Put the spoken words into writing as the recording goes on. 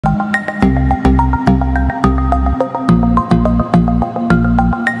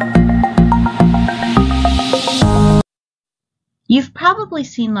You've probably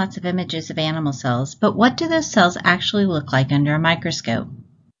seen lots of images of animal cells, but what do those cells actually look like under a microscope?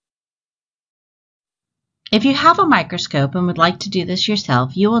 If you have a microscope and would like to do this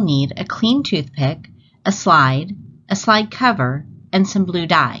yourself, you will need a clean toothpick, a slide cover, and some blue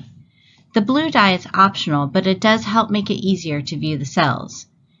dye. The blue dye is optional, but it does help make it easier to view the cells.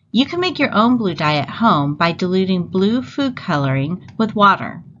 You can make your own blue dye at home by diluting blue food coloring with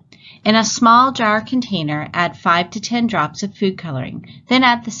water. In a small jar container, add 5 to 10 drops of food coloring, then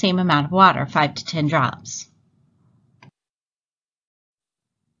add the same amount of water, 5 to 10 drops.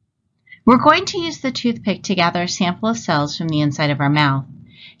 We're going to use the toothpick to gather a sample of cells from the inside of our mouth.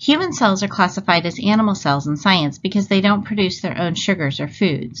 Human cells are classified as animal cells in science because they don't produce their own sugars or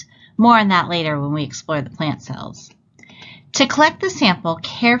foods. More on that later when we explore the plant cells. To collect the sample,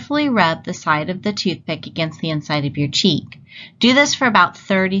 carefully rub the side of the toothpick against the inside of your cheek. Do this for about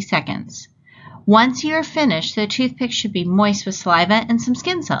 30 seconds. Once you are finished, the toothpick should be moist with saliva and some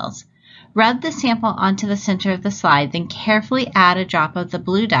skin cells. Rub the sample onto the center of the slide, then carefully add a drop of the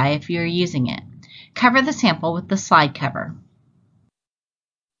blue dye if you are using it. Cover the sample with the slide cover.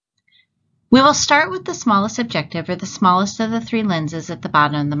 We will start with the smallest objective, or the smallest of the 3 lenses at the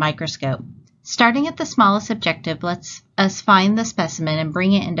bottom of the microscope. Starting at the smallest objective lets us find the specimen and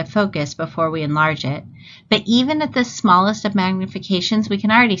bring it into focus before we enlarge it. But even at the smallest of magnifications, we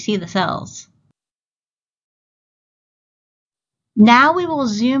can already see the cells. Now we will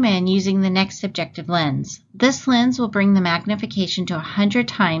zoom in using the next objective lens. This lens will bring the magnification to 100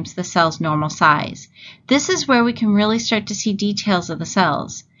 times the cell's normal size. This is where we can really start to see details of the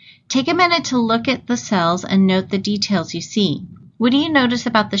cells. Take a minute to look at the cells and note the details you see. What do you notice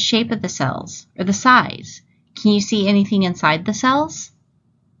about the shape of the cells, or the size? Can you see anything inside the cells?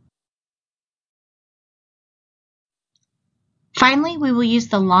 Finally, we will use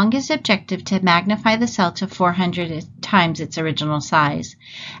the longest objective to magnify the cell to 400 times its original size.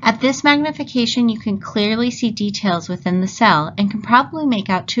 At this magnification, you can clearly see details within the cell and can probably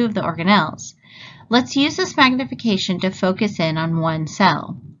make out 2 of the organelles. Let's use this magnification to focus in on one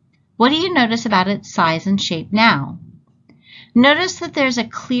cell. What do you notice about its size and shape now? Notice that there's a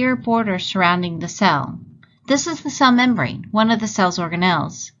clear border surrounding the cell. This is the cell membrane, one of the cell's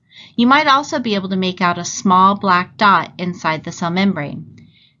organelles. You might also be able to make out a small black dot inside the cell membrane.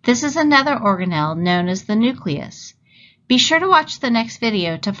 This is another organelle known as the nucleus. Be sure to watch the next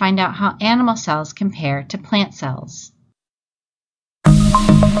video to find out how animal cells compare to plant cells.